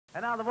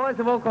And now the voice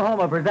of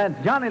Oklahoma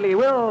presents Johnnie Lee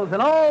Wills and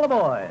all the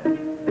boys.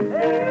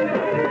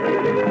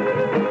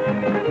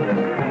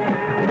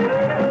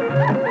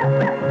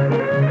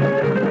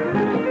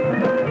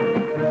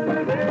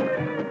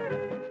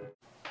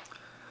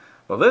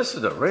 Well, this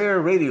is a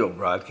rare radio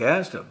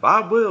broadcast of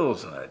Bob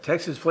Wills and the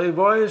Texas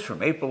Playboys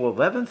from April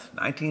 11th,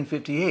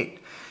 1958.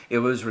 It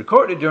was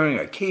recorded during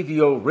a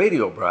KVOO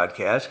radio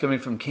broadcast coming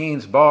from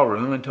Cain's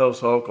Ballroom in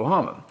Tulsa,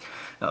 Oklahoma.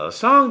 Now, the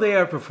song they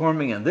are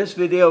performing in this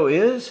video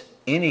is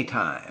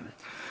Anytime.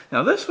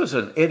 Now, this was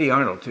an Eddy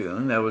Arnold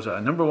tune that was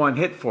a #1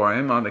 hit for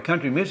him on the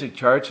country music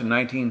charts in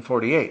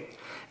 1948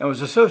 and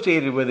was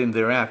associated with him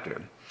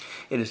thereafter.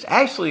 It is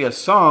actually a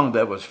song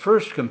that was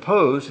first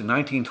composed in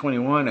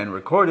 1921 and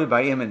recorded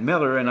by Emmett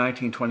Miller in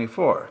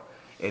 1924.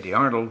 Eddy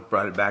Arnold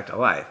brought it back to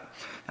life.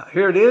 Now,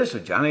 here it is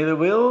with Johnnie Lee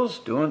Wills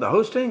doing the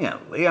hosting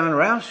and Leon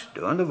Rausch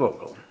doing the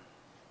vocal.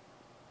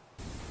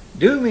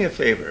 Do me a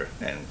favor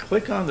and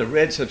click on the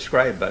red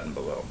subscribe button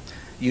below.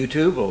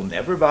 YouTube will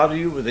never bother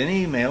you with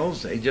any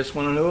emails. They just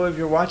want to know if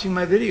you're watching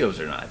my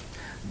videos or not.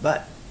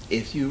 But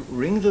if you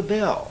ring the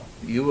bell,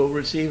 you will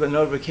receive a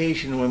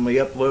notification when we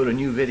upload a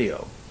new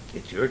video.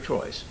 It's your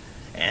choice.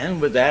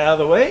 And with that out of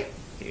the way,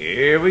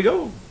 here we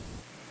go.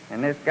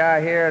 And this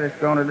guy here that's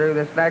going to do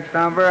this next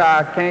number,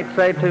 I can't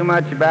say too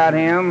much about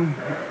him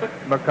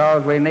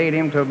because we need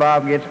him till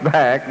Bob gets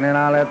back, and then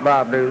I'll let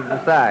Bob do the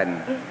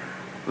deciding.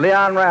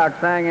 Leon Rausch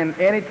singing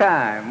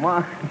Anytime.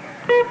 One.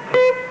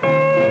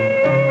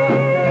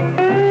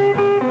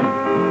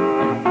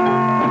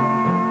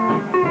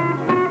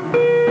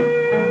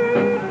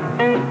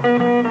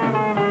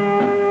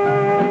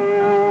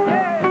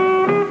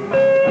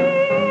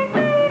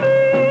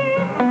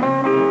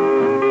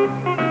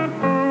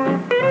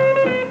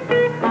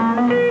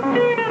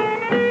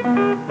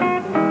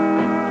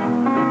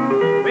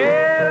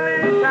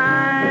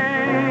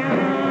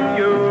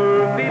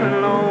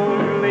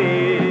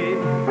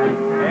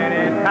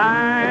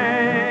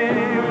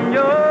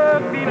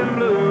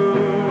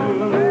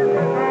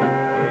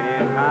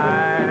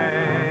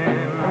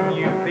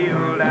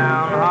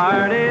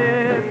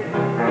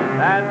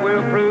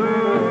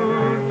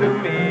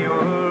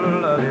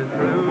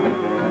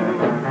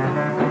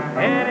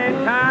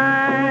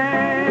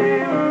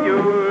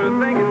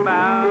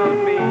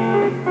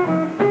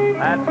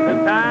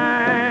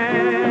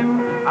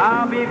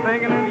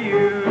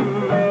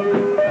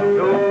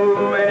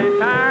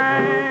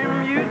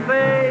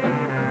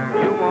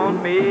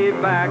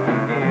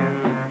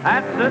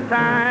 That's the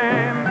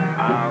time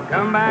I'll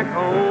come back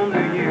home to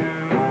you.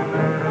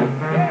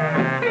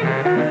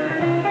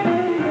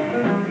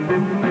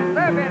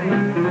 There, Benny.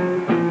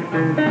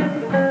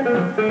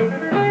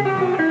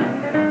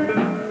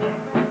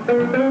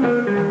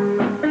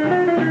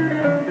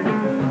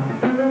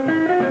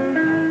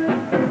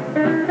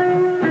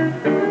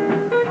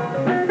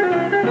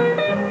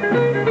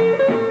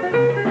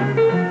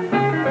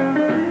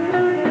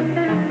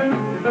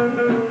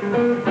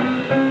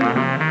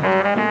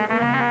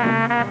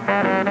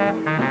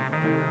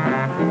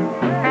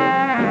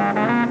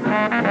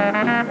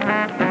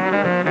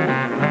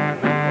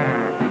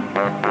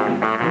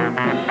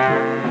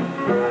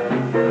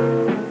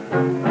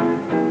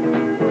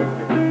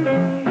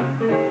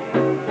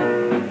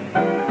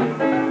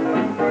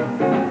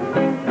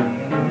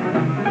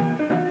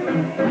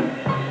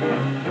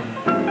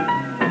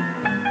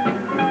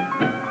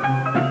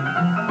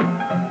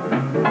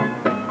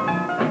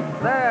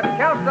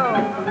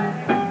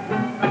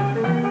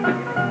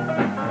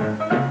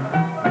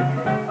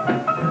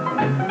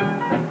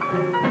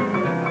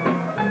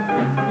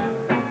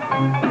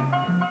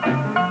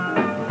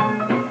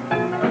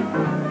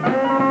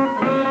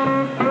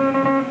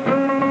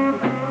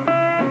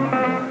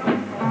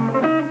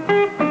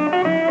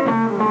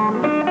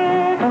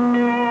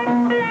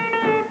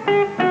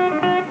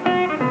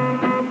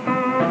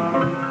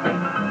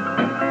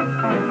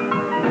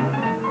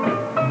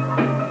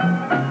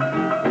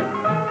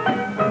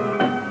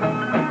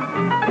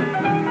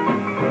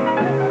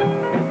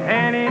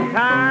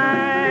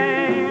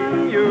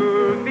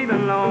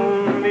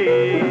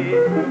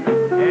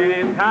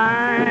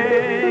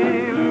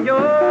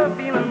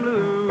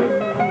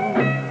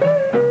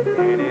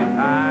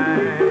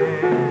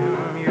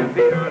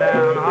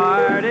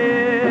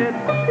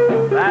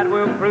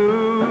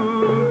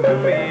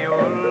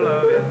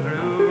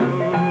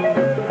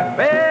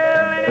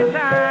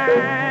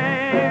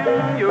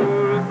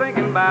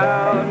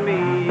 About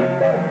me,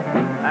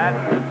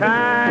 that's the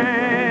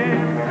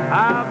time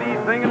I'll be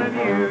thinking of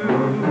you.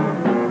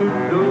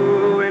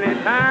 So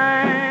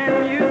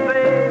anytime you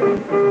say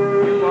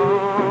you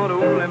want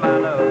only my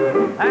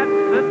love, that's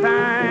the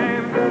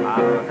time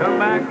I'll come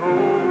back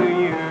home to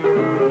you.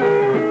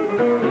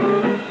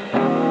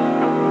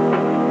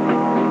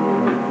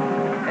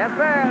 Yes,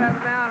 sir,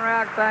 that's Leon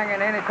Rausch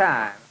singing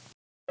Anytime.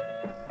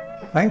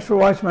 Thanks for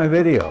watching my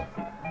video.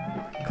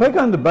 Click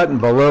on the button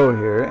below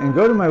here and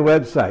go to my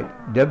website,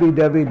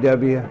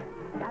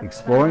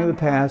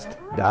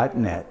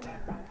 www.exploringthepast.net.